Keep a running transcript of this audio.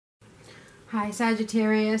Hi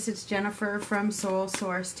Sagittarius, it's Jennifer from Soul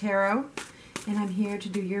Source Tarot, and I'm here to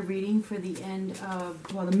do your reading for the end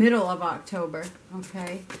of, well, the middle of October,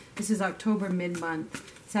 okay? This is October mid-month.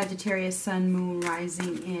 Sagittarius, Sun, Moon,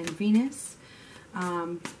 Rising, and Venus.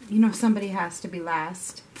 You know, somebody has to be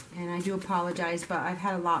last, and I do apologize, but I've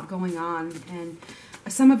had a lot going on, and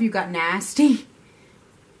some of you got nasty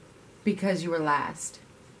because you were last.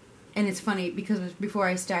 And it's funny because before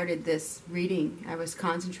I started this reading, I was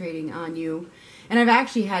concentrating on you. And I've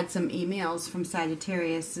actually had some emails from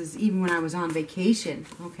Sagittarius, even when I was on vacation,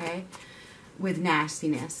 okay, with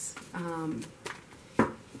nastiness.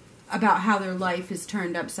 About how their life is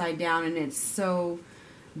turned upside down and it's so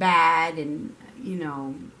bad. And, you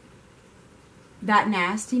know, that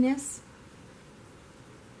nastiness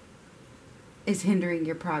is hindering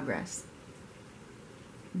your progress.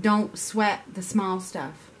 Don't sweat the small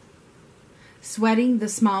stuff. Sweating the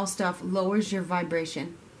small stuff lowers your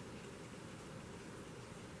vibration.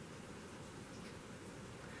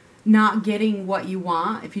 Not getting what you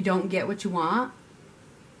want, if you don't get what you want,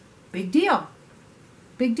 big deal.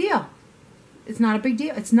 Big deal. It's not a big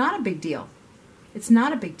deal. It's not a big deal. It's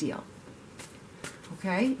not a big deal.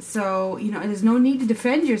 Okay? So, you know, there's no need to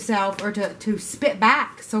defend yourself or to spit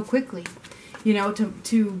back so quickly. You know,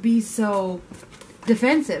 to be so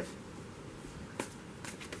defensive.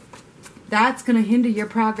 That's going to hinder your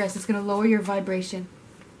progress. It's going to lower your vibration.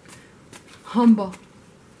 Humble.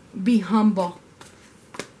 Be humble.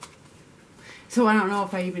 So I don't know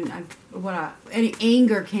if any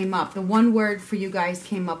anger came up. The one word for you guys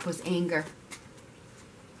came up was anger.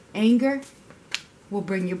 Anger will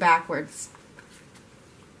bring you backwards.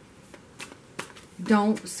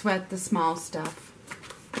 Don't sweat the small stuff.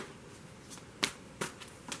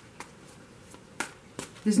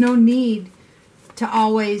 There's no need to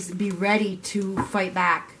always be ready to fight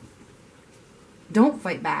back. Don't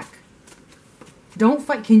fight back. Don't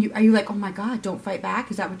fight. Are you like, oh my God, don't fight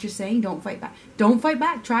back? Is that what you're saying? Don't fight back. Don't fight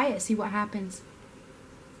back. Try it. See what happens.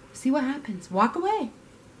 See what happens. Walk away.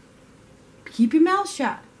 Keep your mouth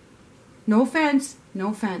shut. No offense. No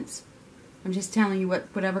offense. I'm just telling you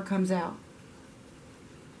whatever comes out.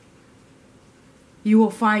 You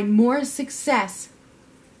will find more success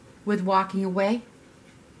with walking away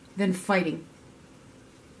than fighting.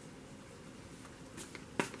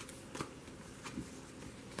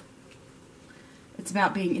 It's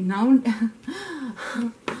about being known.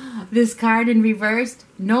 This card in reversed,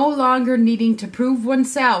 no longer needing to prove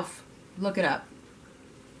oneself. Look it up.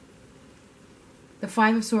 The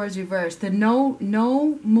Five of Swords reversed. The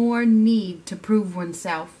no more need to prove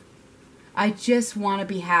oneself. I just want to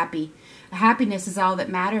be happy. Happiness is all that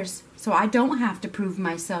matters. So I don't have to prove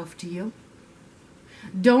myself to you.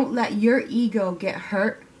 Don't let your ego get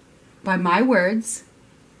hurt by my words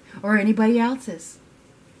or anybody else's.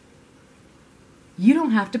 You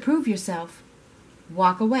don't have to prove yourself.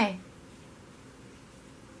 Walk away.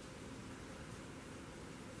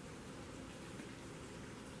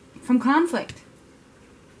 From conflict.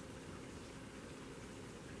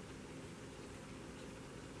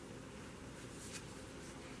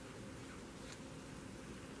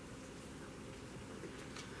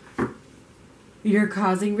 You're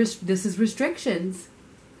causing, this is restrictions.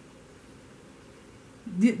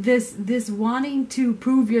 This wanting to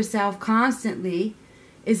prove yourself constantly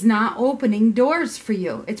is not opening doors for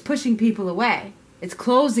you. It's pushing people away. It's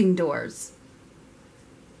closing doors.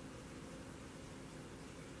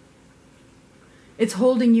 It's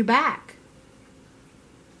holding you back.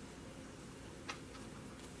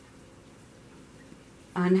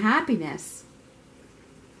 Unhappiness.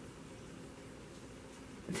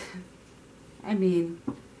 I mean,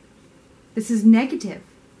 this is negative.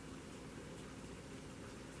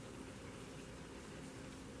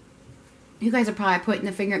 You guys are probably pointing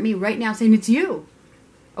the finger at me right now saying it's you.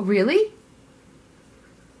 Oh, really?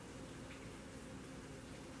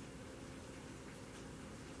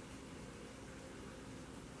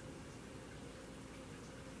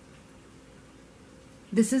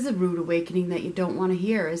 This is a rude awakening that you don't want to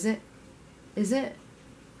hear, is it? Is it?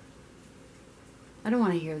 I don't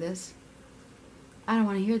want to hear this. I don't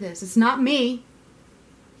want to hear this. It's not me.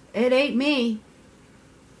 It ain't me.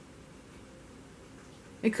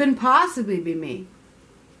 It couldn't possibly be me.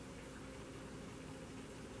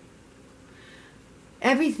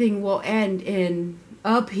 Everything will end in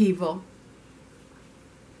upheaval.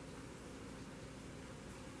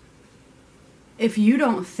 If you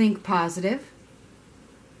don't think positive,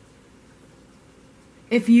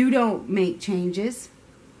 if you don't make changes,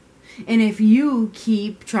 and if you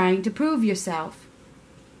keep trying to prove yourself.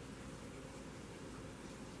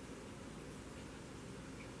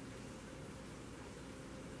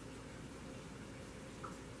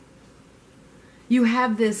 You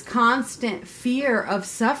have this constant fear of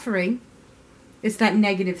suffering. It's that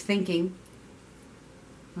negative thinking.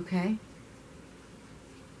 Okay?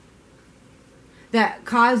 That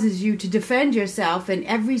causes you to defend yourself in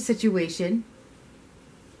every situation.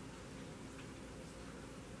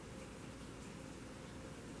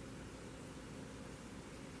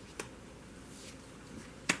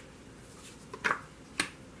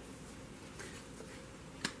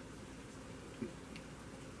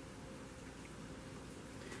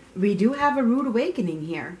 We do have a rude awakening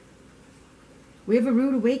here. We have a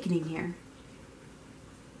rude awakening here.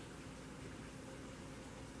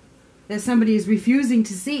 That somebody is refusing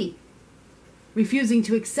to see. Refusing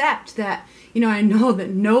to accept that, I know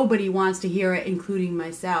that nobody wants to hear it, including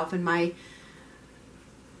myself. In my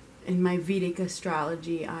Vedic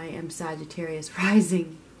astrology, I am Sagittarius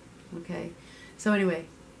rising. Okay? So anyway.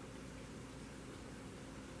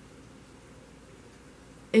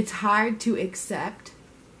 It's hard to accept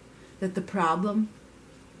that the problem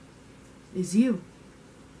is you.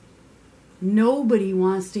 Nobody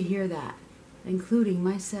wants to hear that, including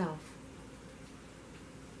myself.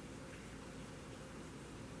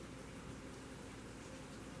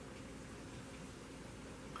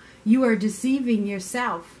 You are deceiving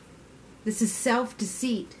yourself. This is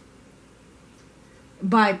self-deceit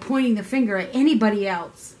by pointing the finger at anybody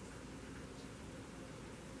else.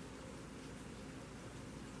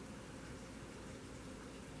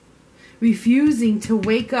 Refusing to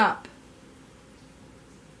wake up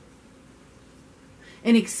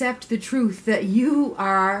and accept the truth that you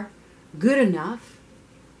are good enough.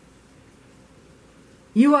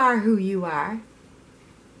 You are who you are.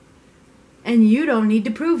 And you don't need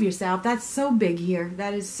to prove yourself. That's so big here.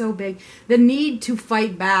 That is so big. The need to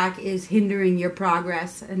fight back is hindering your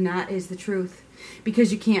progress, and that is the truth.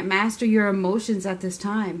 Because you can't master your emotions at this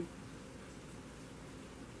time.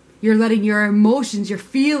 You're letting your emotions, your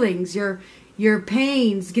feelings, your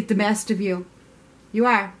pains get the best of you. You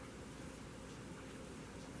are.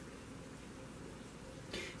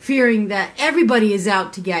 Fearing that everybody is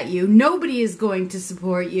out to get you. Nobody is going to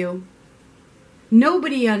support you.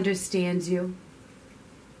 Nobody understands you.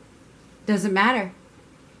 Doesn't matter.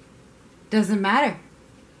 Doesn't matter.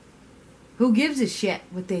 Who gives a shit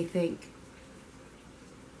what they think?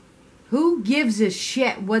 Who gives a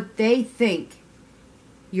shit what they think?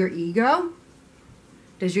 Your ego?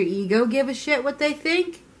 Does your ego give a shit what they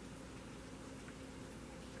think?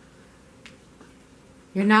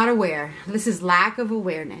 You're not aware. This is lack of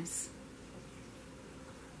awareness.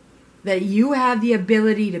 That you have the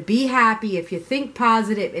ability to be happy if you think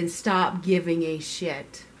positive and stop giving a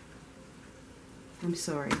shit. I'm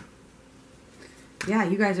sorry. Yeah,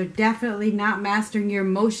 you guys are definitely not mastering your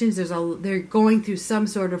emotions. They're going through some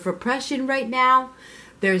sort of repression right now.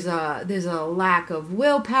 There's a lack of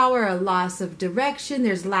willpower, a loss of direction.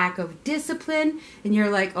 There's lack of discipline. And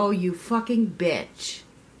you're like, oh, you fucking bitch.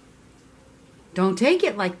 Don't take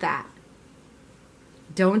it like that.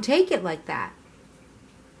 Don't take it like that.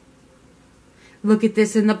 Look at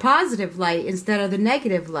this in the positive light instead of the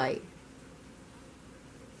negative light.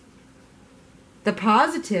 The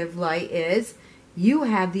positive light is you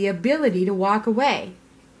have the ability to walk away.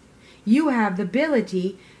 You have the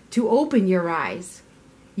ability to open your eyes.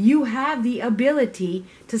 You have the ability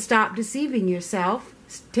to stop deceiving yourself,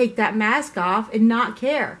 take that mask off, and not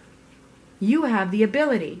care. You have the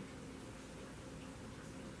ability.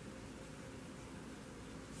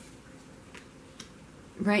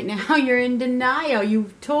 Right now, you're in denial.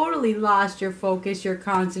 You've totally lost your focus, your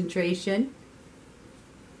concentration.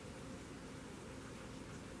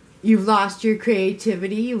 You've lost your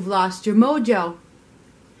creativity. You've lost your mojo.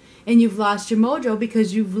 And you've lost your mojo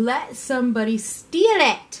because you've let somebody steal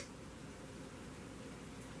it.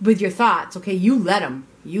 With your thoughts, okay? You let them.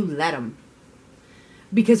 You let them.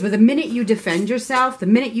 Because with the minute you defend yourself, the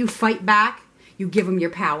minute you fight back, you give them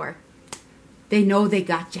your power. They know they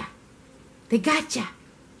got ya. They got ya.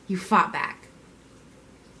 You fought back.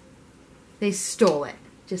 They stole it.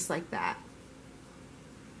 Just like that.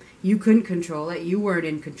 You couldn't control it. You weren't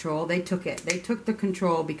in control. They took it. They took the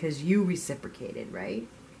control because you reciprocated, right?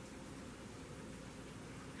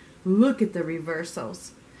 Look at the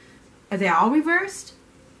reversals. Are they all reversed?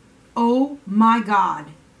 Oh my God.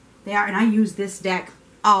 They are. And I use this deck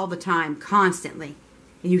all the time, constantly.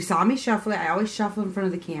 And you saw me shuffle it. I always shuffle in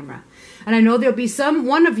front of the camera. And I know there'll be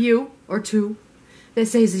one of you or two that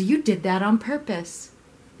says you did that on purpose.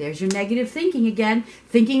 There's your negative thinking again.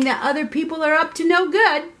 Thinking that other people are up to no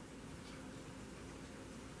good.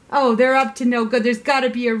 Oh, they're up to no good. There's got to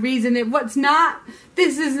be a reason. What's not?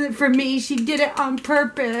 This isn't for me. She did it on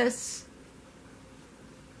purpose.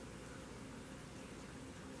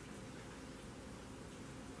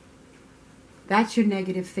 That's your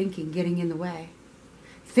negative thinking getting in the way.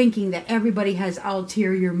 Thinking that everybody has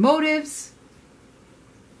ulterior motives.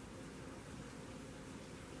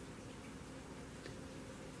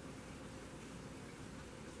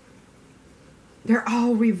 They're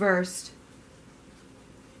all reversed.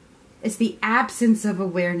 It's the absence of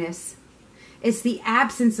awareness. It's the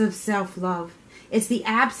absence of self-love. It's the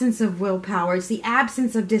absence of willpower. It's the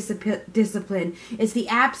absence of discipline. It's the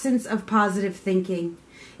absence of positive thinking.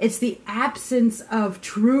 It's the absence of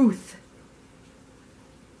truth.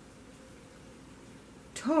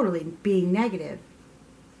 Totally being negative.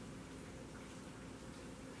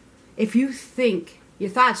 If you think, your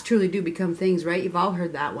thoughts truly do become things, right? You've all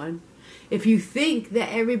heard that one. If you think that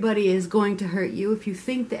everybody is going to hurt you, if you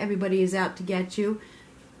think that everybody is out to get you,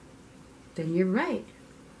 then you're right.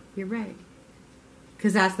 You're right.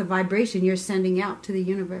 Because that's the vibration you're sending out to the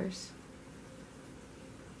universe.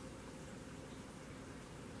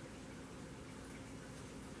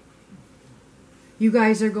 You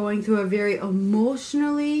guys are going through a very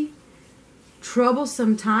emotionally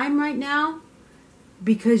troublesome time right now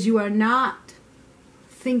because you are not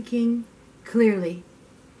thinking clearly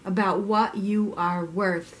about what you are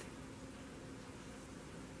worth.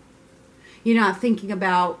 You're not thinking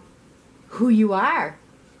about who you are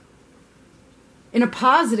in a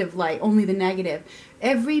positive light, only the negative.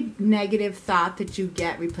 Every negative thought that you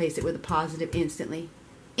get, replace it with a positive instantly.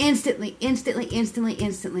 Instantly, instantly, instantly,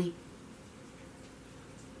 instantly.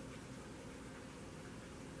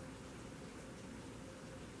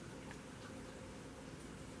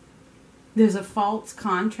 There's a false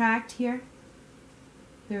contract here.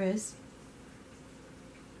 There is.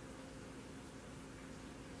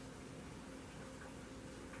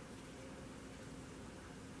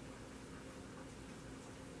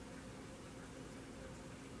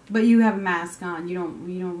 But you have a mask on. You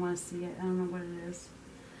don't want to see it. I don't know what it is.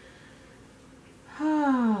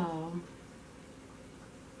 Oh.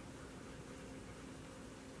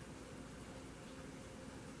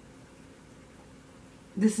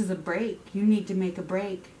 This is a break. You need to make a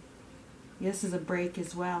break. This is a break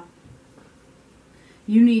as well.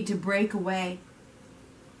 You need to break away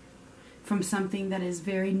from something that is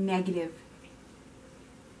very negative.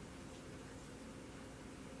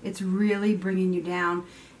 It's really bringing you down.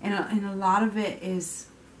 And a lot of it is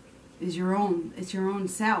your own. It's your own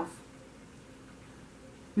self.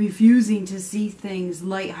 Refusing to see things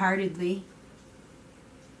lightheartedly.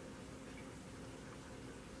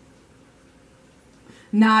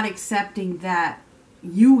 Not accepting that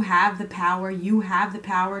you have the power. You have the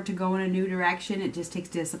power to go in a new direction. It just takes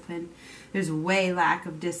discipline. There's way lack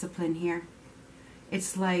of discipline here.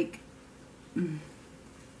 It's like... yeah.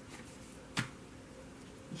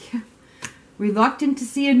 Reluctant to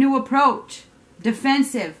see a new approach.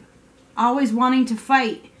 Defensive. Always wanting to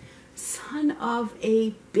fight. Son of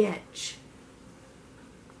a bitch.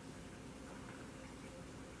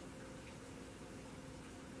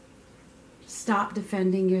 Stop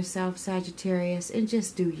defending yourself, Sagittarius, and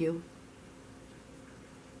just do you.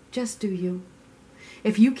 Just do you.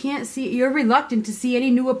 If you can't see, you're reluctant to see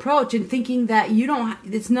any new approach and thinking that you don't,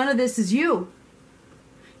 it's none of this is you.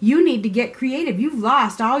 You need to get creative. You've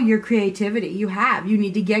lost all your creativity. You have. You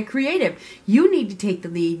need to get creative. You need to take the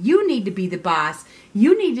lead. You need to be the boss.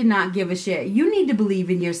 You need to not give a shit. You need to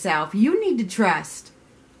believe in yourself. You need to trust.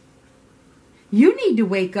 You need to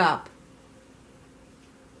wake up.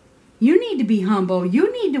 You need to be humble.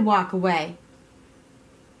 You need to walk away.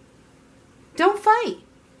 Don't fight.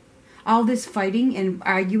 All this fighting and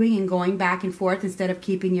arguing and going back and forth instead of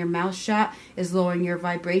keeping your mouth shut is lowering your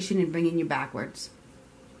vibration and bringing you backwards.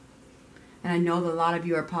 And I know that a lot of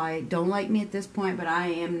you are probably don't like me at this point, but I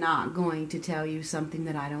am not going to tell you something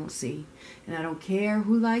that I don't see. And I don't care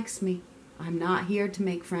who likes me. I'm not here to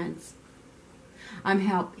make friends. I'm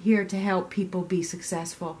here to help people be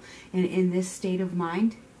successful. And in this state of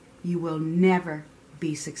mind, you will never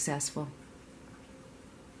be successful.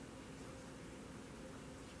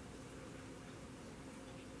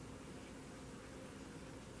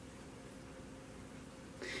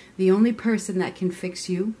 The only person that can fix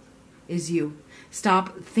you is you.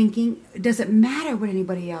 Stop thinking, it doesn't matter what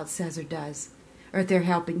anybody else says or does, or if they're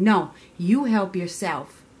helping. No, you help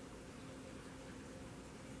yourself.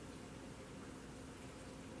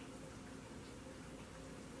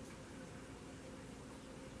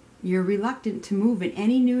 You're reluctant to move in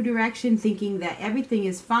any new direction, thinking that everything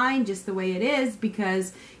is fine just the way it is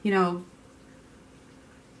because, you know,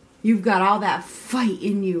 you've got all that fight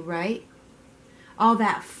in you, right? All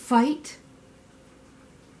that fight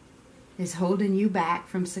is holding you back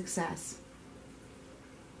from success.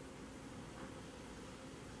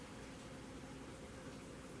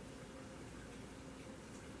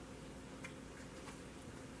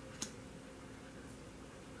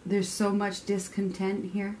 There's so much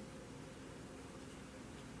discontent here.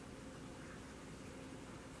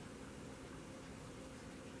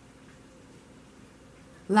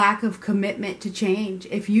 Lack of commitment to change.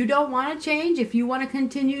 If you don't want to change, if you want to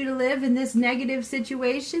continue to live in this negative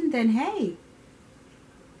situation, then hey,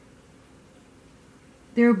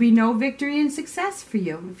 there will be no victory and success for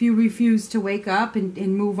you. If you refuse to wake up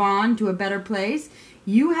and move on to a better place,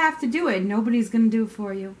 you have to do it. Nobody's going to do it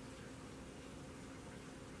for you.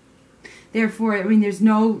 Therefore, I mean, there's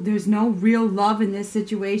no real love in this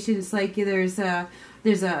situation. It's like there's a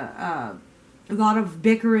lot of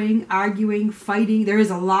bickering, arguing, fighting. There is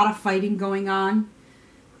a lot of fighting going on.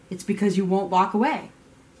 It's because you won't walk away.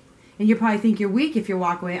 And you probably think you're weak if you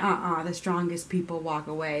walk away. The strongest people walk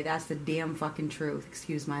away. That's the damn fucking truth.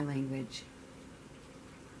 Excuse my language.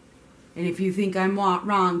 And if you think I'm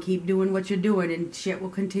wrong, keep doing what you're doing and shit will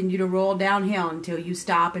continue to roll downhill until you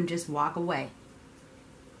stop and just walk away.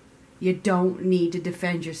 You don't need to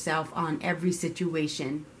defend yourself on every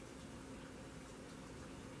situation.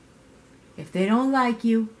 If they don't like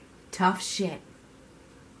you, tough shit.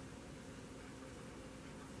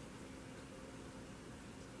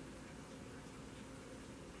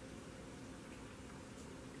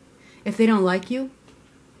 If they don't like you,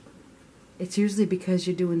 it's usually because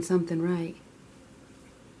you're doing something right.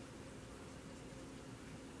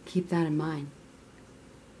 Keep that in mind.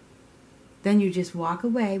 Then you just walk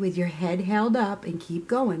away with your head held up and keep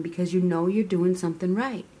going because you know you're doing something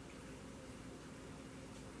right.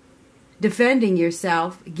 Defending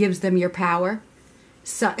yourself gives them your power.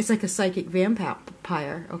 So it's like a psychic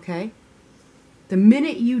vampire, okay? The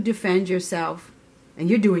minute you defend yourself, and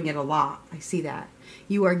you're doing it a lot, I see that,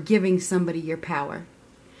 you are giving somebody your power.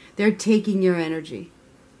 They're taking your energy.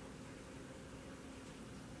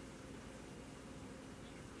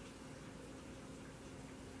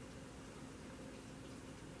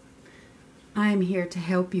 I am here to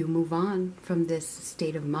help you move on from this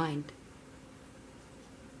state of mind.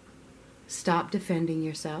 Stop defending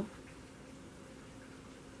yourself.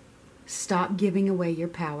 Stop giving away your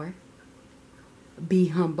power. Be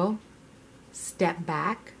humble. Step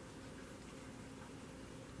back.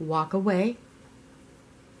 Walk away.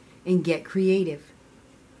 And get creative.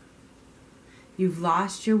 You've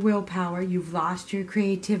lost your willpower. You've lost your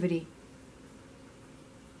creativity.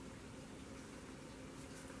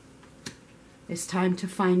 It's time to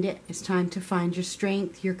find it. It's time to find your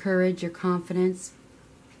strength, your courage, your confidence.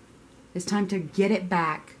 It's time to get it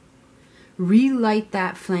back. Relight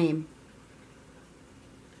that flame.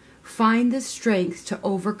 Find the strength to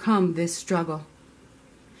overcome this struggle.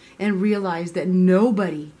 And realize that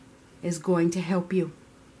nobody is going to help you.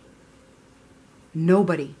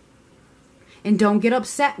 Nobody. And don't get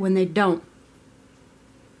upset when they don't.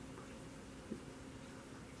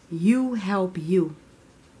 You help you.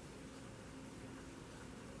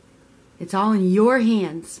 It's all in your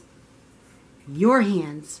hands. Your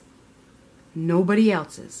hands. Nobody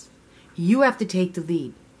else's. You have to take the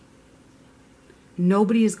lead.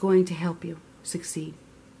 Nobody is going to help you succeed.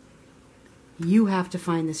 You have to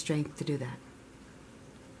find the strength to do that.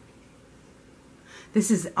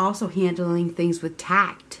 This is also handling things with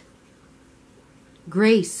tact.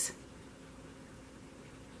 Grace.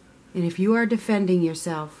 And if you are defending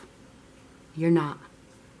yourself, you're not.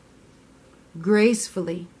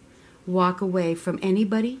 Gracefully walk away from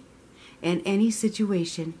anybody and any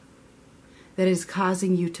situation that is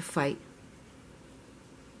causing you to fight.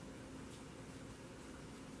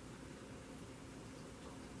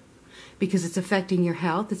 Because it's affecting your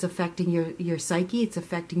health, it's affecting your psyche, it's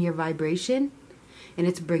affecting your vibration, and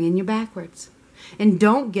it's bringing you backwards. And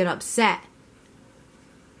don't get upset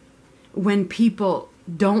when people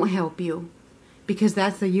don't help you, because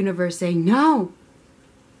that's the universe saying, no,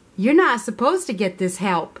 you're not supposed to get this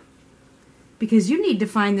help. Because you need to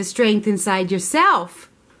find the strength inside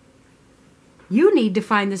yourself. You need to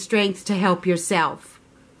find the strength to help yourself.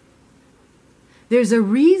 There's a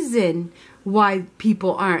reason why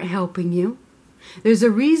people aren't helping you. There's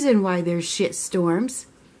a reason why there's shit storms.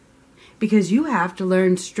 Because you have to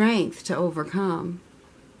learn strength to overcome.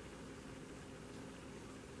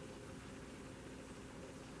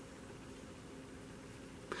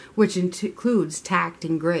 Which includes tact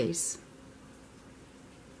and grace.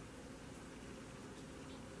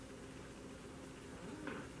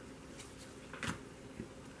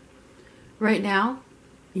 Right now,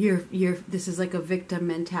 this is like a victim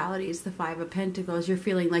mentality. It's the Five of Pentacles. You're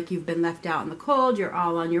feeling like you've been left out in the cold. You're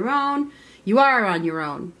all on your own. You are on your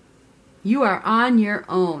own. You are on your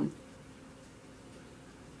own.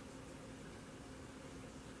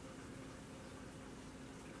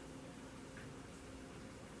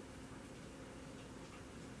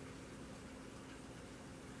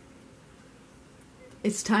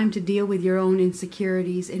 It's time to deal with your own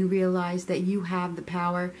insecurities and realize that you have the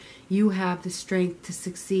power, you have the strength to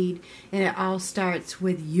succeed, and it all starts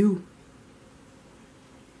with you.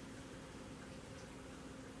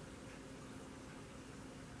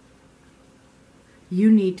 You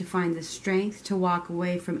need to find the strength to walk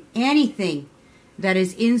away from anything that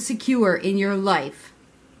is insecure in your life.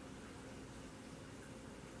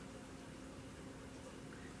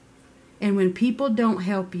 And when people don't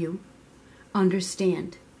help you,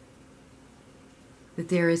 understand that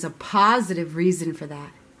there is a positive reason for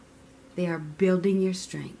that. They are building your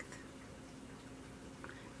strength.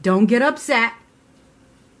 Don't get upset.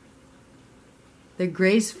 The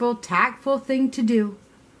graceful, tactful thing to do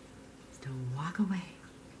is to walk away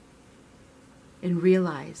and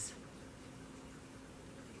realize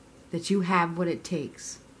that you have what it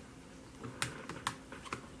takes.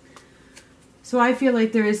 So I feel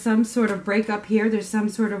like there is some sort of breakup here. There's some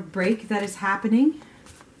sort of break that is happening.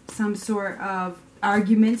 Some sort of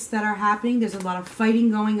arguments that are happening. There's a lot of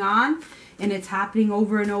fighting going on. And it's happening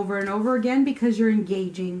over and over and over again because you're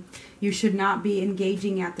engaging. You should not be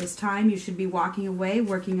engaging at this time. You should be walking away,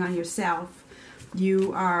 working on yourself.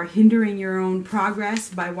 You are hindering your own progress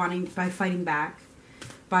by fighting back.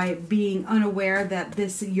 By being unaware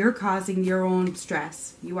that you're causing your own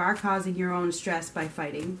stress. You are causing your own stress by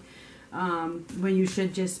fighting. When you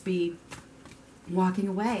should just be walking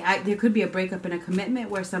away. There could be a breakup in a commitment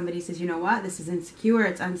where somebody says, you know what, this is insecure,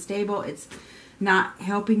 it's unstable, it's not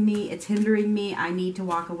helping me, it's hindering me, I need to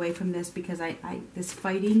walk away from this because this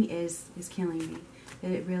fighting is killing me.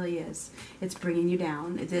 It really is. It's bringing you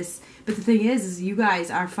down. But the thing is you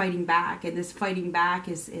guys are fighting back, and this fighting back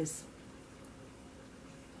is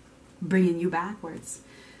bringing you backwards.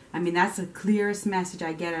 I mean, that's the clearest message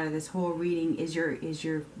I get out of this whole reading is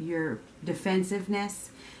your defensive-ness.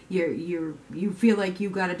 You feel like you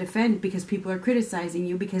got to defend because people are criticizing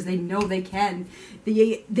you because they know they can.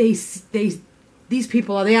 These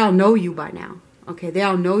people, they all know you by now. Okay, they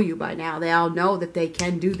all know you by now. They all know that they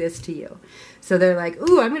can do this to you. So they're like,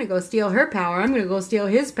 ooh, I'm going to go steal her power. I'm going to go steal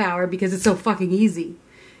his power because it's so fucking easy.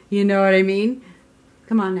 You know what I mean?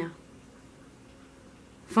 Come on now.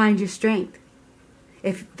 Find your strength.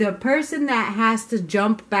 If the person that has to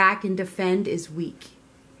jump back and defend is weak.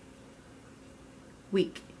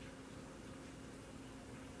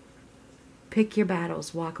 Pick your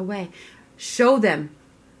battles. Walk away. Show them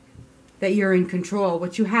that you're in control,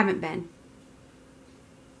 which you haven't been.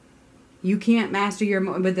 You can't master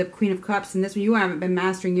with the Queen of Cups and this one, you haven't been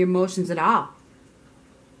mastering your emotions at all.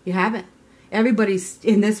 You haven't. Everybody's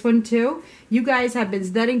in this one too. You guys have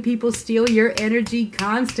been letting people steal your energy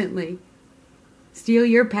constantly. Steal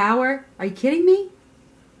your power? Are you kidding me?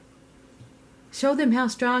 Show them how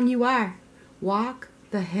strong you are. Walk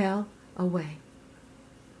the hell away.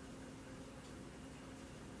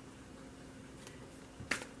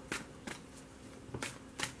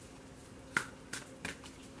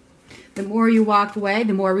 The more you walk away,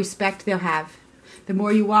 the more respect they'll have. The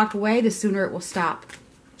more you walk away, the sooner it will stop.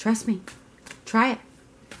 Trust me. Try it.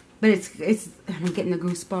 But it's I'm getting the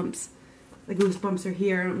goosebumps. The goosebumps are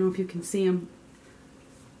here. I don't know if you can see them.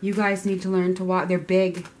 You guys need to learn to walk. They're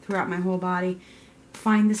big throughout my whole body.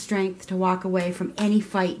 Find the strength to walk away from any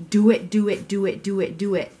fight. Do it, do it, do it, do it,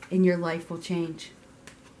 do it. And your life will change.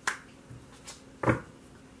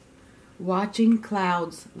 Watching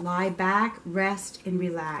clouds. Lie back, rest, and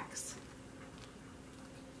relax.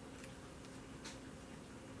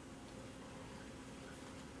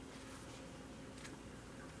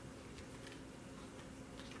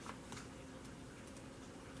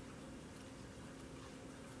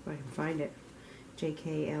 If I can find it.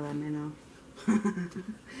 JKLMNO.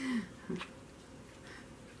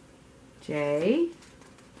 J.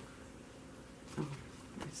 Oh,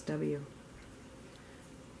 it's W.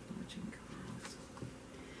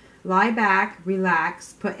 Lie back,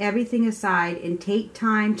 relax, put everything aside, and take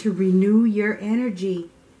time to renew your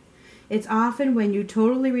energy. It's often when you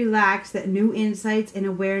totally relax that new insights and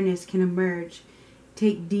awareness can emerge.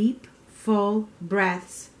 Take deep, full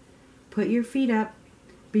breaths. Put your feet up.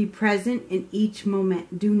 Be present in each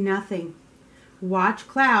moment. Do nothing. Watch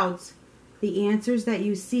clouds. The answers that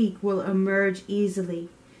you seek will emerge easily.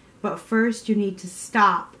 But first you need to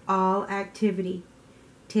stop all activity.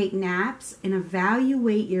 Take naps and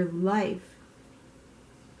evaluate your life.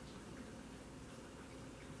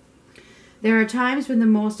 There are times when the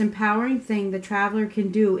most empowering thing the traveler can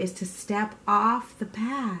do is to step off the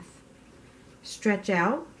path. Stretch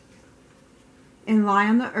out and lie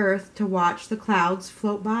on the earth to watch the clouds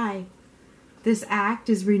float by. This act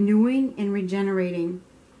is renewing and regenerating.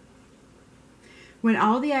 When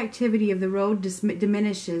all the activity of the road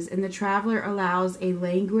diminishes and the traveler allows a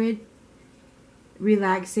languid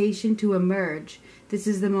relaxation to emerge, this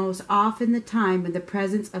is the most often the time when the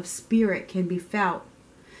presence of spirit can be felt.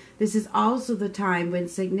 This is also the time when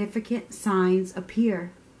significant signs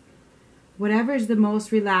appear. Whatever is the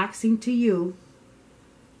most relaxing to you,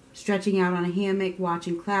 stretching out on a hammock,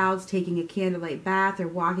 watching clouds, taking a candlelight bath, or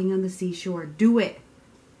walking on the seashore, do it.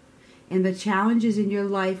 And the challenges in your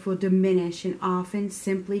life will diminish and often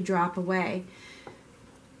simply drop away.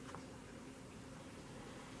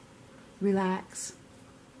 Relax.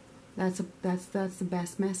 That's the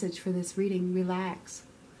best message for this reading. Relax.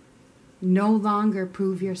 No longer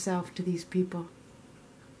prove yourself to these people.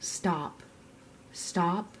 Stop.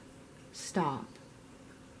 Stop. Stop.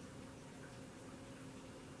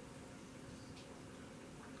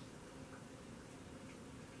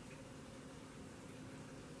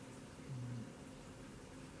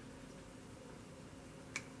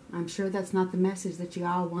 I'm sure that's not the message that you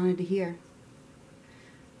all wanted to hear.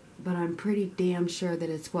 But I'm pretty damn sure that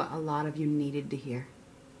it's what a lot of you needed to hear.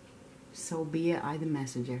 So be it, I the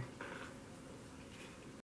messenger.